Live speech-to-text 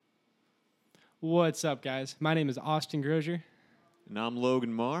What's up, guys? My name is Austin Grozier, And I'm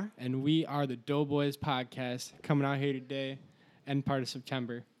Logan Marr. and we are the Doughboys Podcast coming out here today, end part of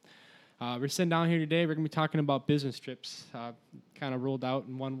September. We're sitting down here today. We're going to be talking about business trips. Kind of rolled out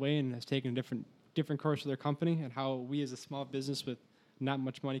in one way and has taken a different course with their company and how we as a small business with not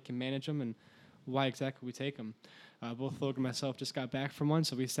much money can manage them and why exactly we take them. Both Logan and myself just got back from one,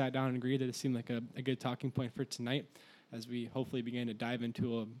 so we sat down and agreed that it seemed like a good talking point for tonight as we hopefully begin to dive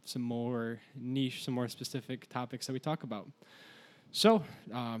into some more niche, some more specific topics that we talk about. So,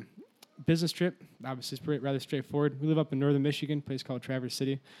 business trip, obviously it's rather straightforward. We live up in northern Michigan, a place called Traverse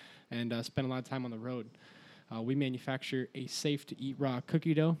City, and spend a lot of time on the road. We manufacture a safe-to-eat raw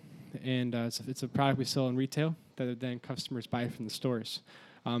cookie dough, and it's a product we sell in retail that then customers buy from the stores.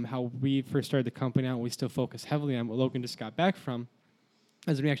 How we first started the company out, we still focus heavily on what Logan just got back from,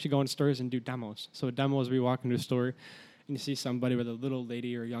 is we actually go into stores and do demos. So a demo is we walk into a store and you see somebody with a little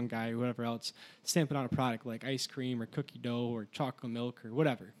lady or a young guy or whatever else stamping out a product like ice cream or cookie dough or chocolate milk or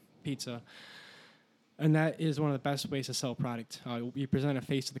whatever, pizza. And that is one of the best ways to sell a product. You present a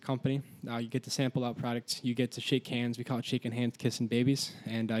face to the company. You get to sample out products. You get to shake hands. We call it shaking hands, kissing babies.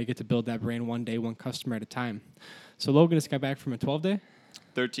 And you get to build that brand one day, one customer at a time. So Logan just got back from a 12-day?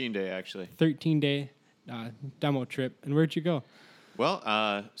 13-day, actually. 13-day demo trip. And where'd you go?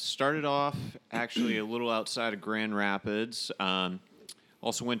 Well, started off actually a little outside of Grand Rapids.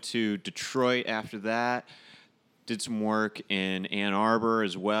 Also went to Detroit after that. Did some work in Ann Arbor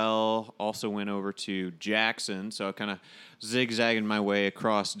as well. Also went over to Jackson. So I kind of zigzagging my way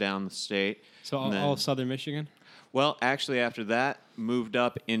across down the state. So all southern Michigan? Well, actually after that, moved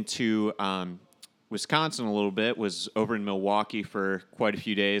up into Wisconsin a little bit. Was over in Milwaukee for quite a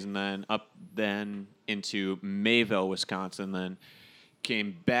few days. And then into Mayville, Wisconsin. Then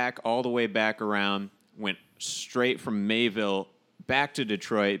came back all the way back around, went straight from Mayville back to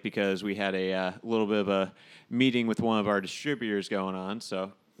Detroit because we had a little bit of a meeting with one of our distributors going on.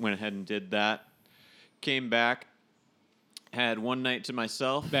 So went ahead and did that. Came back, had one night to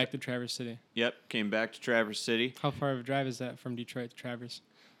myself. Back to Traverse City. Yep, came back to Traverse City. How far of a drive is that from Detroit to Traverse?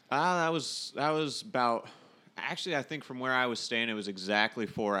 That was about, actually I think from where I was staying it was exactly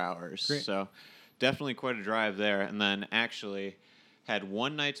 4 hours. Great. So definitely quite a drive there. And then actually had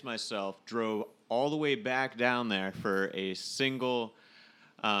one night to myself, drove all the way back down there for a single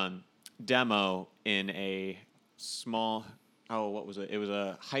demo in a small, what was it? It was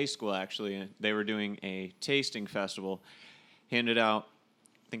a high school, actually. They were doing a tasting festival. Handed out,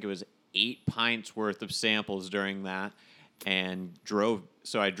 I think it was 8 pints worth of samples during that, and drove.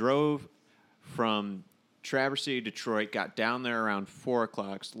 So I drove from Traverse City, Detroit, got down there around 4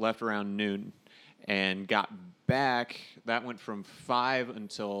 o'clock, left around noon, and got back. That went from 5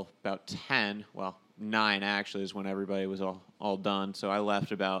 until about 10. Well, 9 actually is when everybody was all done. So I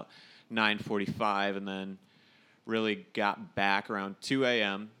left about 9:45 and then really got back around 2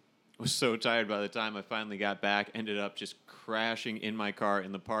 a.m. Was so tired by the time I finally got back. Ended up just crashing in my car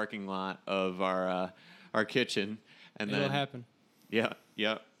in the parking lot of our kitchen. And It'll then happen. Yeah.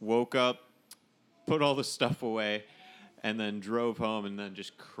 Woke up, put all the stuff away, and then drove home and then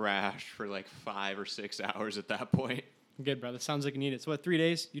just crashed for like 5 or 6 hours at that point. Good, brother. Sounds like you need it. So, 3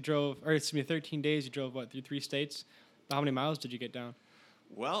 days you drove, or 13 days you drove, through 3 states? How many miles did you get down?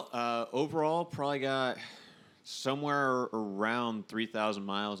 Well, overall, probably got somewhere around 3,000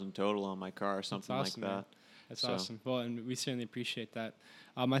 miles in total on my car, something awesome, like that. Man. That's awesome. Well, and we certainly appreciate that.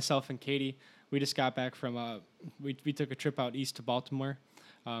 Myself and Katie, we just got back from, we took a trip out east to Baltimore.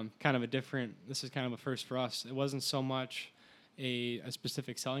 This is kind of a first for us. It wasn't so much a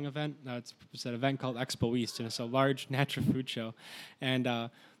specific selling event. It's an event called Expo East, and it's a large natural food show. And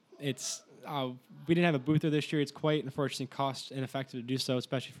we didn't have a booth there this year. It's quite, unfortunately, cost ineffective to do so,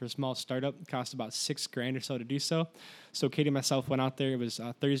 especially for a small startup. It cost about $6,000 or so to do so. So Katie and myself went out there. It was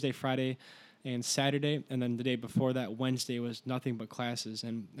Thursday, Friday, and Saturday, and then the day before that, Wednesday, was nothing but classes,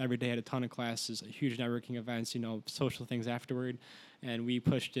 and every day had a ton of classes, huge networking events, social things afterward, and we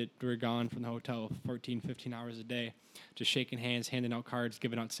pushed it. We were gone from the hotel 14, 15 hours a day, just shaking hands, handing out cards,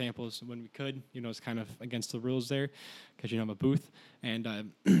 giving out samples when we could. It's kind of against the rules there because you don't have a booth,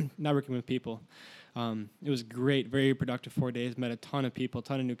 and networking with people. It was great, very productive 4 days, met a ton of people,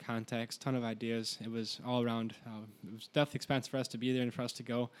 ton of new contacts, ton of ideas. It was all around. It was definitely expensive for us to be there and for us to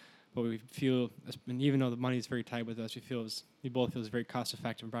go. But we feel, and even though the money is very tight with us, we both feel it's very cost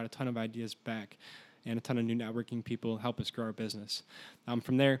effective and brought a ton of ideas back and a ton of new networking people help us grow our business.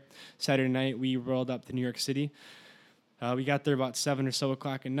 From there, Saturday night, we rolled up to New York City. We got there about 7 or so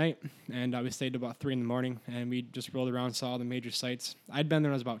o'clock at night, and we stayed about 3 in the morning, and we just rolled around, saw all the major sites. I'd been there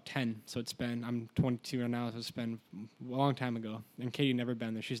when I was about 10, so I'm 22 right now, so it's been a long time ago. And Katie never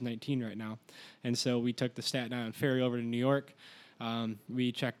been there. She's 19 right now. And so we took the Staten Island Ferry over to New York.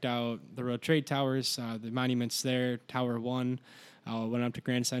 We checked out the World Trade Towers, the monuments there, Tower 1. Went up to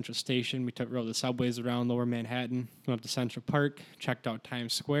Grand Central Station. We rode the subways around Lower Manhattan, went up to Central Park, checked out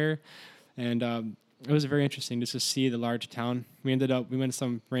Times Square, and it was very interesting just to see the large town. We went to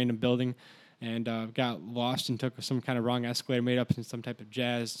some random building and got lost and took some kind of wrong escalator made up in some type of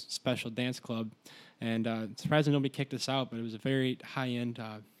jazz special dance club. And surprisingly, nobody kicked us out, but it was a very high-end,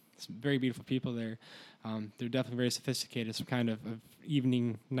 some very beautiful people there. They're definitely very sophisticated, some kind of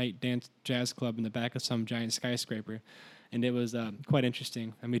evening night dance jazz club in the back of some giant skyscraper. And it was quite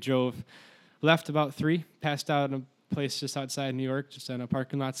interesting. And we left about 3, passed out in a place just outside New York, just in a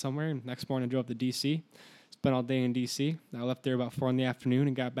parking lot somewhere. And next morning, drove to D.C., spent all day in D.C. I left there about 4 in the afternoon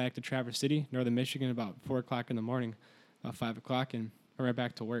and got back to Traverse City, northern Michigan, about 4 o'clock in the morning, about 5 o'clock, and went right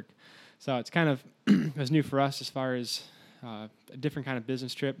back to work. So it's kind of, it was new for us as far as a different kind of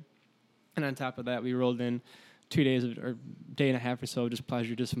business trip. And on top of that, we rolled in 2 days or day and a half or so, just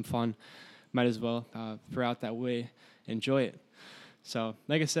pleasure, just some fun. Might as well, if we're out that way, enjoy it. So,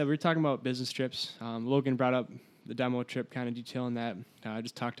 like I said, we were talking about business trips. Logan brought up the demo trip, kind of detailing that. I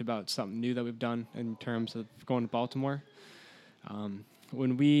just talked about something new that we've done in terms of going to Baltimore.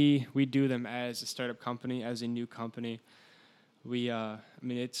 When we do them as a startup company, as a new company,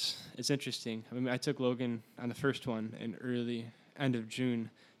 it's interesting. I took Logan on the first one in end of June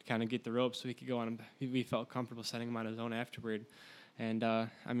to kind of get the ropes so he could go on. We felt comfortable sending him on his own afterward. And,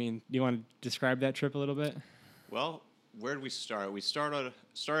 do you want to describe that trip a little bit? Well, where did we start? We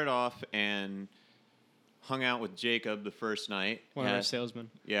started off and hung out with Jacob the first night. One of our salesmen.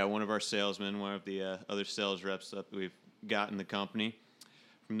 Yeah, one of our salesmen, one of the other sales reps that we've got in the company.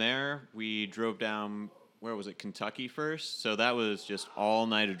 From there, we drove down, where was it, Kentucky first? So that was just all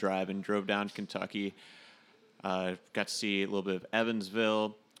night of driving. Drove down to Kentucky. Got to see a little bit of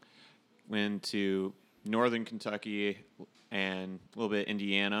Evansville. Went to northern Kentucky and a little bit of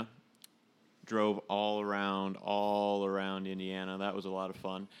Indiana. Drove all around Indiana. That was a lot of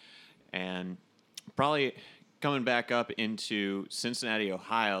fun. And probably coming back up into Cincinnati,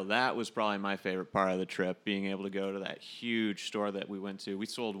 Ohio, that was probably my favorite part of the trip, being able to go to that huge store that we went to. We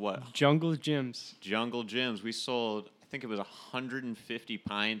sold what? Jungle Gyms. Jungle Gyms. We sold, I think it was 150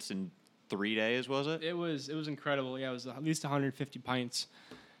 pints in 3 days, was it? It was incredible. Yeah, it was at least 150 pints.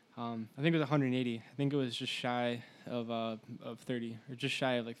 I think it was 180. I think it was just shy of 30, or just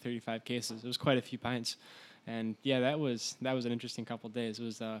shy of like 35 cases. It was quite a few pints, and yeah, that was an interesting couple of days. It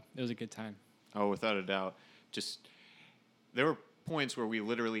was a good time. Oh, without a doubt. Just there were points where we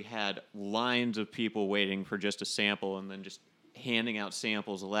literally had lines of people waiting for just a sample, and then just handing out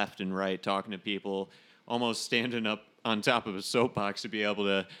samples left and right, talking to people, almost standing up on top of a soapbox to be able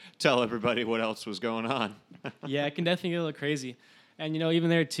to tell everybody what else was going on. Yeah, it can definitely get a little crazy. And, even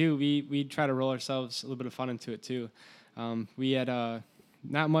there, too, we try to roll ourselves a little bit of fun into it, too. We had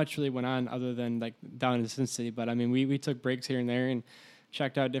not much really went on other than, like, down in Cincinnati. But, we took breaks here and there and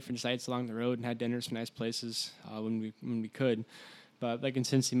checked out different sites along the road and had dinners from nice places when we could. But, like, in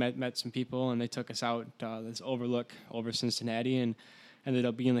Cincinnati, met some people, and they took us out this overlook over Cincinnati, and ended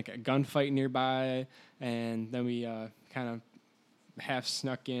up being, like, a gunfight nearby. And then we kind of half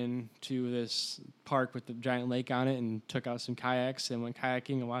snuck in to this park with the giant lake on it and took out some kayaks and went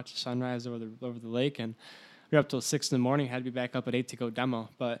kayaking and watched the sunrise over the lake. And we were up till 6 in the morning, had to be back up at 8 to go demo.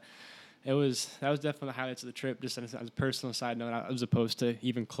 But that was definitely the highlights of the trip, just as a personal side note, as opposed to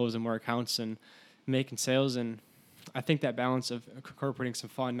even closing more accounts and making sales. And I think that balance of incorporating some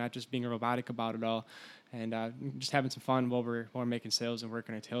fun, not just being robotic about it all, and just having some fun while we're making sales and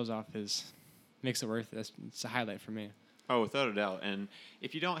working our tails off makes it worth it. It's a highlight for me. Oh, without a doubt. And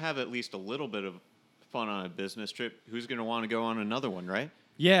if you don't have at least a little bit of fun on a business trip, who's going to want to go on another one, right?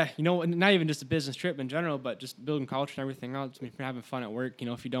 Yeah, not even just a business trip in general, but just building culture and everything else. If you're having fun at work,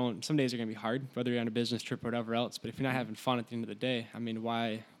 if you don't, some days are going to be hard, whether you're on a business trip or whatever else. But if you're not having fun at the end of the day,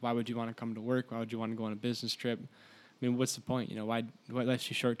 why would you want to come to work? Why would you want to go on a business trip? What's the point? Why life's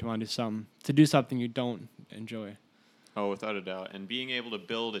too short to want to do something you don't enjoy? Oh, without a doubt. And being able to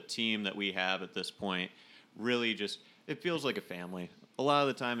build a team that we have at this point really just, it feels like a family. A lot of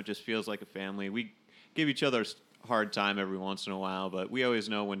the time it just feels like a family. We give each other a hard time every once in a while, but we always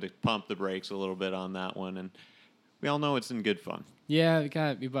know when to pump the brakes a little bit on that one, and we all know it's in good fun.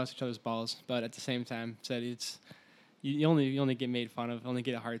 Yeah, we bust each other's balls, but at the same time, it's you only get made fun of, only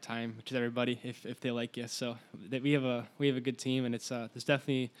get a hard time, which is everybody if they like you. So that we have a good team, and it's there's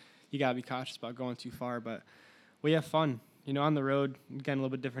definitely, you gotta be cautious about going too far, but we have fun. On the road, again, a little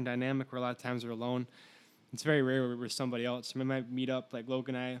bit different dynamic where a lot of times we're alone. It's very rare where we're somebody else. We might meet up, like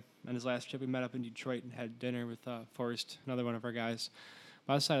Logan and I, on his last trip, we met up in Detroit and had dinner with Forrest, another one of our guys.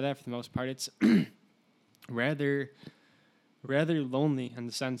 But outside of that, for the most part, it's rather lonely in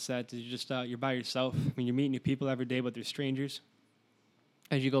the sense that you're by yourself. I mean, you're meeting new people every day, but they're strangers.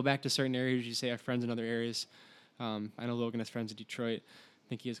 As you go back to certain areas, you say I have friends in other areas. I know Logan has friends in Detroit. I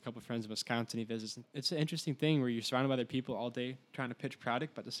think he has a couple of friends in Wisconsin he visits. It's an interesting thing where you're surrounded by other people all day trying to pitch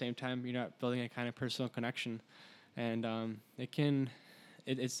product, but at the same time, you're not building a kind of personal connection. And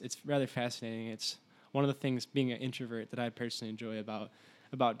it's rather fascinating. It's one of the things, being an introvert, that I personally enjoy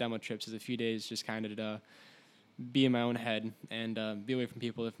about demo trips is a few days just kind of to be in my own head and be away from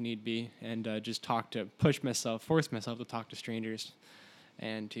people if need be, and just force myself to talk to strangers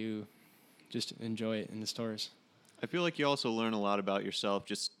and to just enjoy it in the stores. I feel like you also learn a lot about yourself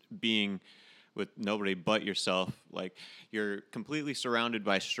just being with nobody but yourself. Like, you're completely surrounded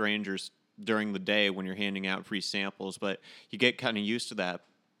by strangers during the day when you're handing out free samples, but you get kind of used to that.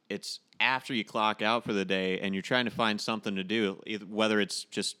 It's after you clock out for the day and you're trying to find something to do, whether it's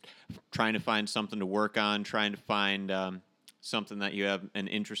just trying to find something to work on, trying to find something that you have an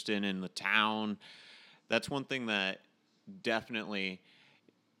interest in the town. That's one thing that definitely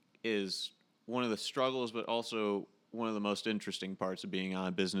is one of the struggles, but also one of the most interesting parts of being on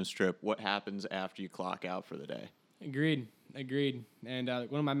a business trip. What happens after you clock out for the day? Agreed. And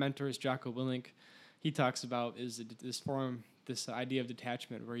one of my mentors, Jocko Willink, he talks about is this idea of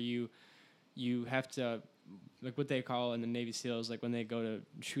detachment, where you have to, like what they call in the Navy SEALs, like when they go to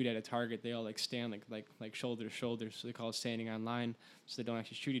shoot at a target, they all like stand like shoulder to shoulder, so they call it standing on line, so they don't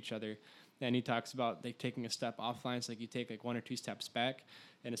actually shoot each other. And he talks about like taking a step offline, so like you take like 1 or 2 steps back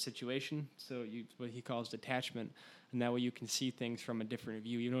in a situation, so what he calls detachment, and that way you can see things from a different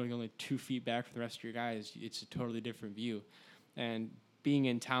view. You're only 2 feet back from the rest of your guys. It's a totally different view. And being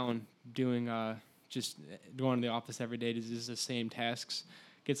in town, just going to the office every day, is the same tasks,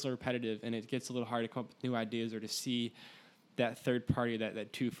 gets a little repetitive, and it gets a little hard to come up with new ideas or to see that third party,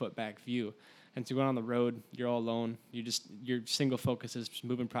 that 2 foot back view. And so going on the road, you're all alone. Your single focus is just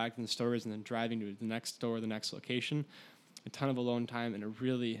moving product in the stores and then driving to the next store, the next location. A ton of alone time, and it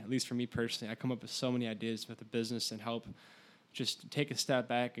really, at least for me personally, I come up with so many ideas with the business and help just take a step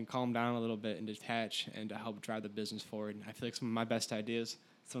back and calm down a little bit and detach and to help drive the business forward. And I feel like some of my best ideas,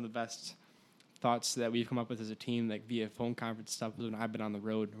 some of the best thoughts that we've come up with as a team, like via phone conference stuff, when I've been on the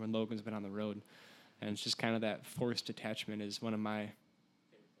road, when Logan's been on the road. And it's just kind of that forced detachment is one of my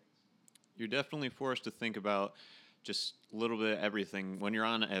You're definitely forced to think about just a little bit of everything. When you're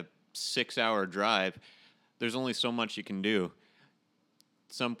on a 6-hour drive, there's only so much you can do.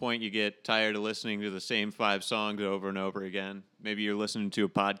 At some point, you get tired of listening to the same 5 songs over and over again. Maybe you're listening to a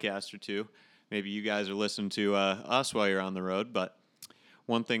podcast or two. Maybe you guys are listening to us while you're on the road. But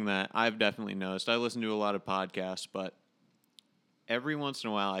one thing that I've definitely noticed, I listen to a lot of podcasts, but every once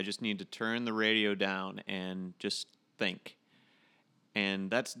in a while, I just need to turn the radio down and just think.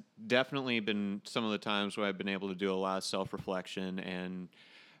 And that's definitely been some of the times where I've been able to do a lot of self-reflection and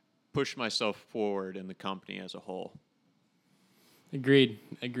push myself forward in the company as a whole. Agreed.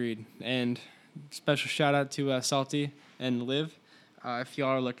 And special shout out to Salty and Liv. If y'all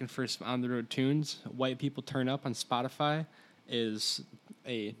are looking for some on-the-road tunes, White People Turn Up on Spotify is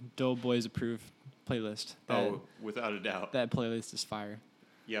a Doughboys approved playlist. Without a doubt. That playlist is fire.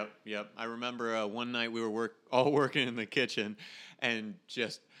 Yep. I remember one night we were all working in the kitchen, and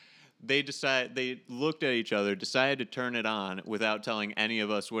just they looked at each other, decided to turn it on without telling any of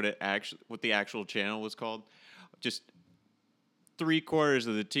us what the actual channel was called. Just 3/4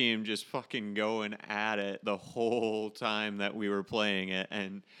 of the team just fucking going at it the whole time that we were playing it,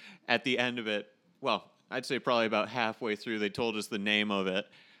 and at the end of it, well, I'd say probably about halfway through, they told us the name of the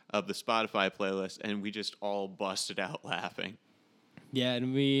Spotify playlist, and we just all busted out laughing. Yeah,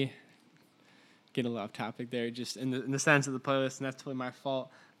 and we get a little off topic there, just in the sense of the playlist, and that's totally my fault.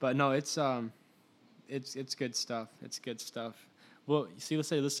 But no, it's good stuff. It's good stuff. Well, see, let's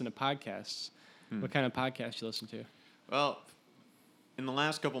say listen to podcasts. What kind of podcasts you listen to? Well, in the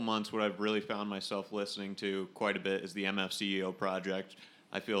last couple months, what I've really found myself listening to quite a bit is the MFCEO project.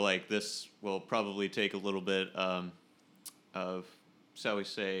 I feel like this will probably take a little bit of, shall we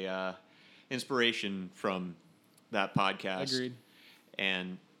say, inspiration from that podcast. Agreed.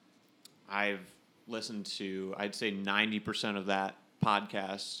 And I've listened to, I'd say 90% of that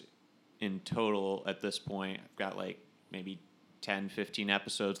podcast in total at this point. I've got like maybe 10, 15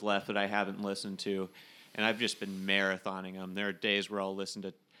 episodes left that I haven't listened to, and I've just been marathoning them. There are days where I'll listen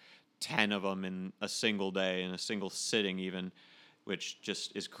to 10 of them in a single day, in a single sitting even. which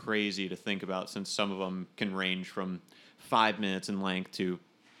just is crazy to think about since some of them can range from 5 minutes in length to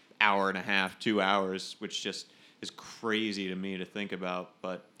hour and a half, 2 hours, which just is crazy to me to think about.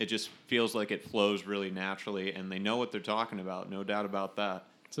 But it just feels like it flows really naturally, and they know what they're talking about, no doubt about that.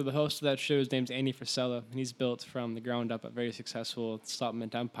 So the host of that show, his name's Andy Frisella, and he's built from the ground up a very successful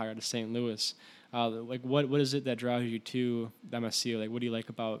supplement empire out of St. Louis. What is it that draws you to MSCO? Like, what do you like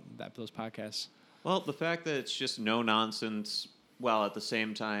about those podcasts? Well, the fact that it's just no nonsense, while at the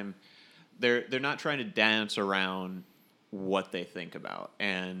same time, they're not trying to dance around what they think about,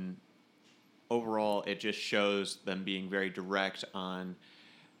 and overall, it just shows them being very direct on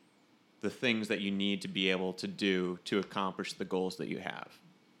the things that you need to be able to do to accomplish the goals that you have.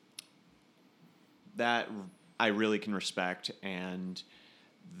 That I really can respect, and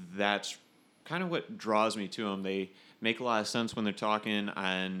that's kind of what draws me to them. They make a lot of sense when they're talking,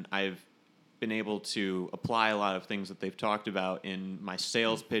 and I've been able to apply a lot of things that they've talked about in my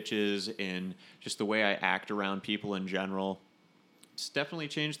sales pitches, in just the way I act around people in general. It's definitely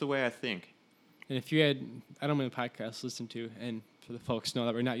changed the way I think. And if you had, I don't know the podcast to listen to, and for the folks know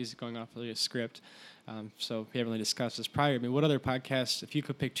that we're not usually going off really a script, so we haven't really discussed this prior. I mean, what other podcasts, if you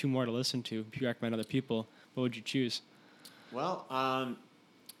could pick 2 more to listen to, if you recommend other people, what would you choose? Well,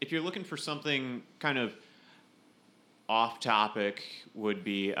 if you're looking for something kind of off topic, would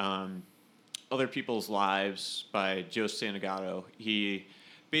be Other People's Lives by Joe Santagato. He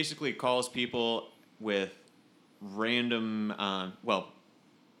basically calls people with random,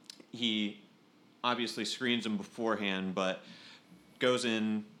 he obviously screens them beforehand, but goes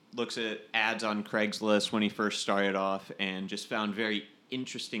in, looks at ads on Craigslist when he first started off, and just found very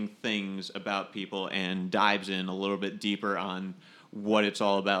interesting things about people and dives in a little bit deeper on what it's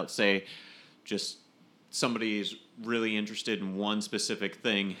all about. Say, just somebody's really interested in one specific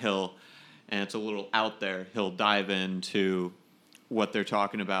thing, and it's a little out there, he'll dive into what they're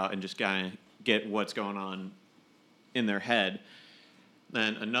talking about and just kind of get what's going on in their head.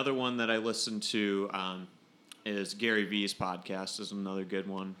 Then another one that I listen to is Gary Vee's podcast is another good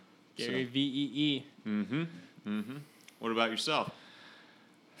one. Gary Vee. What about yourself?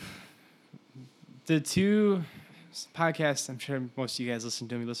 The 2 podcasts, I'm sure most of you guys listen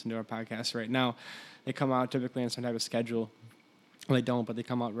to them. You listen to our podcast right now. They come out typically on some type of schedule. Well, they don't, but they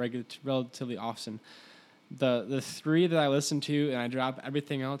come out relatively often. The 3 that I listen to, and I drop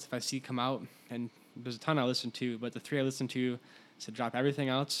everything else if I see come out, and there's a ton I listen to, but the 3 I listen to to drop everything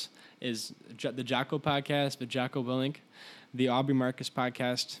else is the Jocko podcast with Jocko Willink, the Aubrey Marcus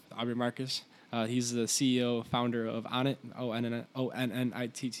podcast, Aubrey Marcus. He's the CEO, founder of Onnit,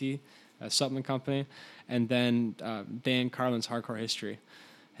 ONNITT, a supplement company, and then Dan Carlin's Hardcore History.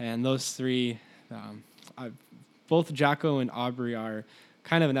 And those 3, both Jocko and Aubrey are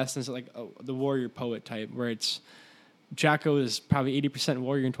kind of in essence like the warrior poet type, where it's Jocko is probably 80%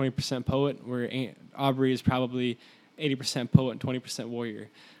 warrior and 20% poet, where Aubrey is probably 80% poet and 20% warrior.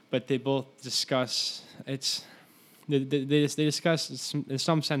 But they both discuss they discuss in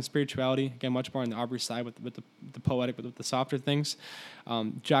some sense spirituality, again much more on the Aubrey side with the poetic, but with the softer things.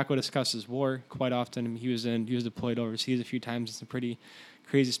 Jocko discusses war quite often. He was deployed overseas a few times in some pretty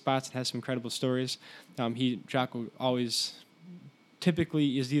crazy spots and has some incredible stories. Jocko always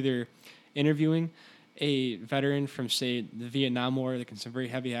typically is either interviewing a veteran from, say, the Vietnam War, like in some very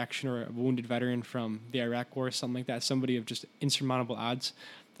heavy action, or a wounded veteran from the Iraq War, something like that, somebody of just insurmountable odds.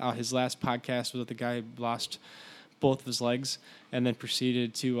 His last podcast was with a guy who lost both of his legs and then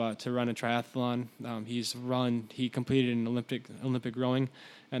proceeded to run a triathlon. He completed an Olympic rowing,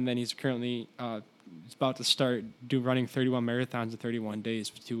 and then he's currently is about to start running 31 marathons in 31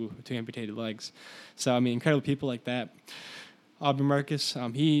 days with two amputated legs. So, I mean, incredible people like that. Aubrey Marcus,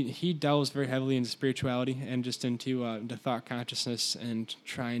 he delves very heavily into spirituality and just into thought consciousness and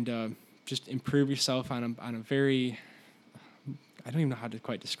trying to just improve yourself on a very, I don't even know how to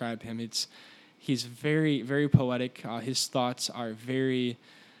quite describe him. He's very, very poetic. His thoughts are very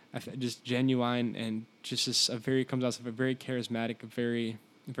just genuine and just comes out of a very charismatic, very,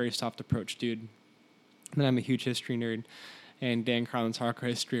 very soft approach dude. And I'm a huge history nerd. And Dan Carlin's Hardcore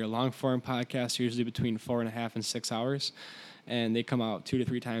History are long-form podcasts, usually between 4.5 and 6 hours. And they come out 2 to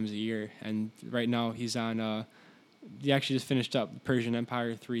 3 times a year. And right now he's on, he actually just finished up the Persian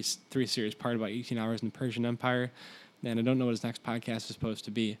Empire, three series part, about 18 hours in the Persian Empire. And I don't know what his next podcast is supposed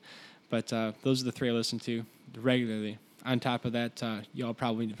to be. But those are the 3 I listen to regularly. On top of that, y'all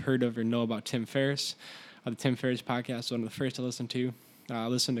probably have heard of or know about Tim Ferriss. The Tim Ferriss podcast is one of the first to listen to. I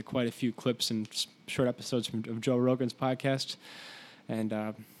listened to quite a few clips and short episodes of Joe Rogan's podcast and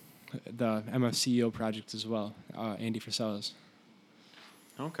the MFCEO project as well, Andy Frisella's.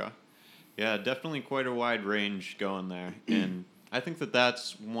 Okay. Yeah, definitely quite a wide range going there. And I think that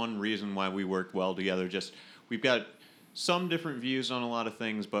that's one reason why we work well together. Just we've got some different views on a lot of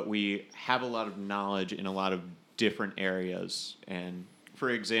things, but we have a lot of knowledge in a lot of different areas. And for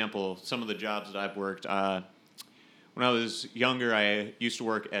example, some of the jobs that I've worked, when I was younger, I used to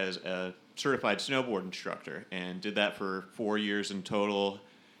work as a certified snowboard instructor and did that for 4 years in total.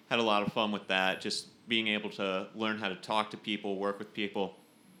 Had a lot of fun with that, just being able to learn how to talk to people, work with people.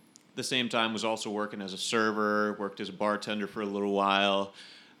 At the same time, was also working as a server, worked as a bartender for a little while.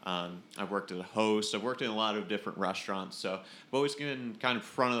 I've worked as a host. I've worked in a lot of different restaurants. So I've always been kind of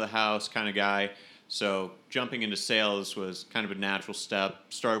front of the house kind of guy. So jumping into sales was kind of a natural step.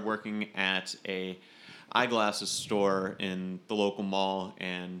 Started working at a eyeglasses store in the local mall,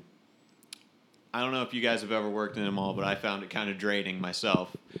 and I don't know if you guys have ever worked in a mall, but I found it kind of draining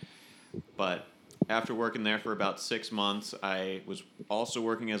myself. But after working there for about 6 months, I was also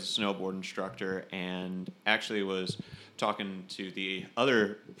working as a snowboard instructor and actually was talking to the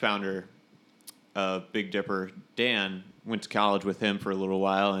other founder of Big Dipper, Dan. Went to college with him for a little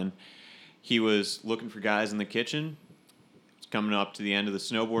while, and he was looking for guys in the kitchen. It's coming up to the end of the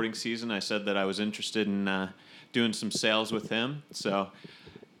snowboarding season. I said that I was interested in doing some sales with him. So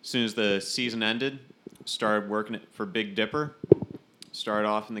as soon as the season ended, started working for Big Dipper. Started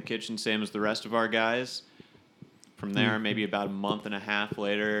off in the kitchen, same as the rest of our guys. From there, maybe about a month and a half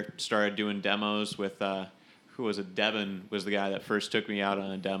later, started doing demos with, who was it? Devin was the guy that first took me out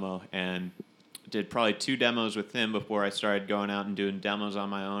on a demo, and did probably 2 demos with him before I started going out and doing demos on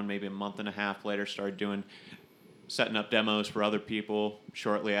my own. Maybe a month and a half later, started setting up demos for other people.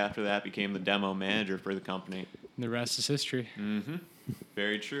 Shortly after that, became the demo manager for the company. And the rest is history. Mm-hmm.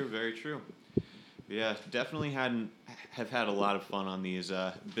 Very true, very true. Yeah, definitely have had a lot of fun on these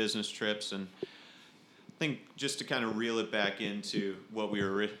business trips, and I think just to kind of reel it back into what we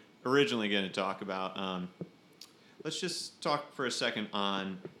were originally going to talk about, let's just talk for a second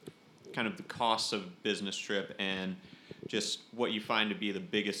on kind of the costs of business trip and just what you find to be the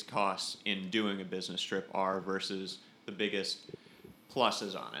biggest costs in doing a business trip are versus the biggest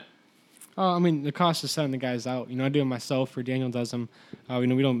pluses on it. I mean, the cost of sending the guys out. I do them myself, or Daniel does them.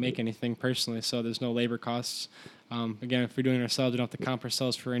 We don't make anything personally, so there's no labor costs. Again, if we're doing it ourselves, we don't have to comp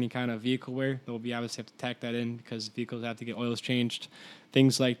ourselves for any kind of vehicle wear. We obviously have to tack that in because vehicles have to get oils changed,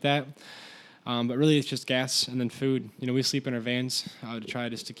 things like that. But really, it's just gas and then food. We sleep in our vans to try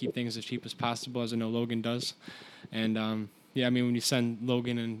just to keep things as cheap as possible, as I know Logan does. And when you send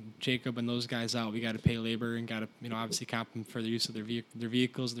Logan and Jacob and those guys out, we got to pay labor and got to, obviously comp them for the use of their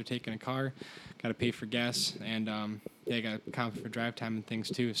vehicles. They're taking a car, got to pay for gas, and they got to comp for drive time and things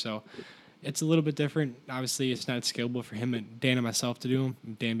too. So it's a little bit different. Obviously, it's not scalable for him and Dan and myself to do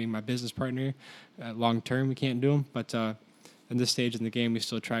them. Dan being my business partner, long term we can't do them, but in this stage in the game, we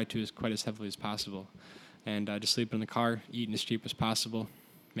still try to quite as heavily as possible, and just sleeping in the car, eating as cheap as possible,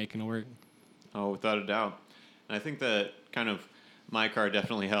 making it work. Oh, without a doubt. And I think that kind of my car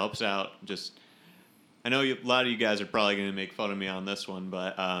definitely helps out. I know a lot of you guys are probably going to make fun of me on this one,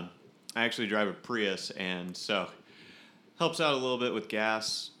 but I actually drive a Prius, and so helps out a little bit with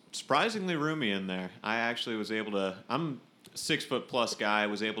gas. Surprisingly roomy in there. I actually was able to, I'm a 6-foot+ guy,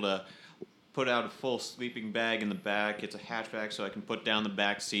 was able to put out a full sleeping bag in the back. It's a hatchback, so I can put down the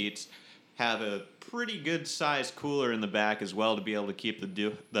back seats. Have a pretty good sized cooler in the back as well to be able to keep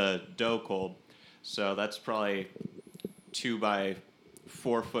the dough cold. So that's probably 2 by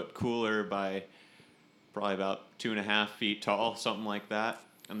 4 foot cooler by probably about 2.5 feet tall, something like that.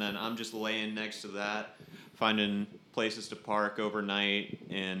 And then I'm just laying next to that, finding places to park overnight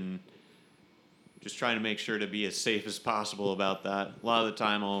and just trying to make sure to be as safe as possible about that. A lot of the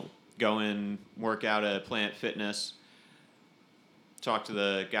time I'll go in, work out at Planet Fitness, talk to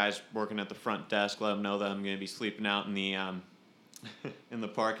the guys working at the front desk, let them know that I'm going to be sleeping out in the in the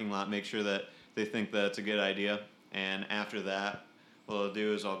parking lot, make sure that they think that it's a good idea. And after that, what I'll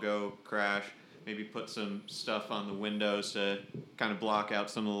do is I'll go crash, maybe put some stuff on the windows to kind of block out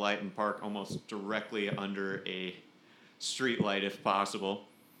some of the light and park almost directly under a street light if possible.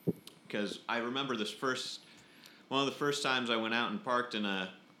 Because I remember one of the first times I went out and parked in the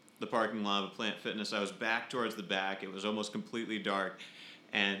parking lot of Planet Fitness, I was back towards the back. It was almost completely dark.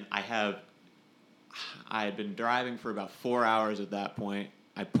 And I had been driving for about 4 hours at that point.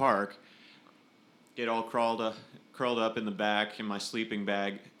 I park, get all curled up in the back in my sleeping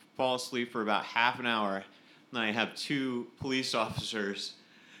bag, fall asleep for about half an hour, and then I have 2 police officers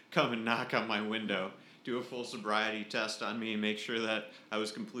come and knock on my window, do a full sobriety test on me, make sure that I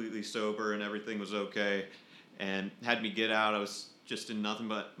was completely sober and everything was okay, and had me get out. I was just in nothing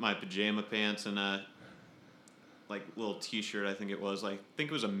but my pajama pants and a little T-shirt. I think it was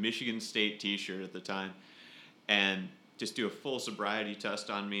a Michigan State T-shirt at the time, and just do a full sobriety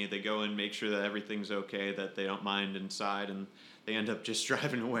test on me. They go in, make sure that everything's okay, that they don't mind inside, and they end up just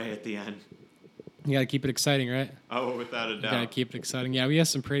driving away at the end. You gotta keep it exciting, right? Oh, without a You doubt. gotta keep it exciting. Yeah, we have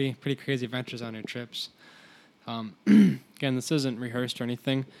some pretty crazy adventures on our trips. Again, this isn't rehearsed or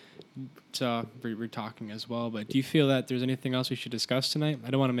anything. We're talking as well. But do you feel that there's anything else we should discuss tonight?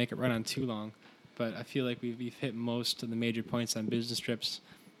 I don't want to make it run on too long, but I feel like we've hit most of the major points on business trips.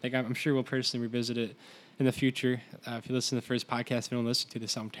 Like I'm sure we'll personally revisit it in the future. If you listen to the first podcast, if you don't listen to, they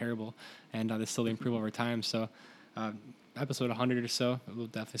sound terrible, and they slowly improve over time. So, episode 100 or so, it will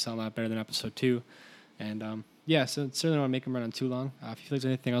definitely sound a lot better than episode 2. And yeah, so certainly don't want to make them run on too long. If you feel there's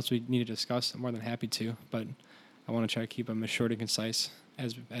anything else we need to discuss, I'm more than happy to. But I want to try to keep them as short and concise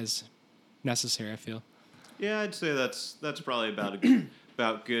as necessary, I feel. Yeah, I'd say that's probably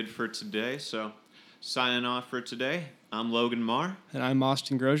about good for today. So, signing off for today, I'm Logan Marr. And I'm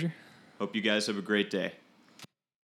Austin Grozier. Hope you guys have a great day.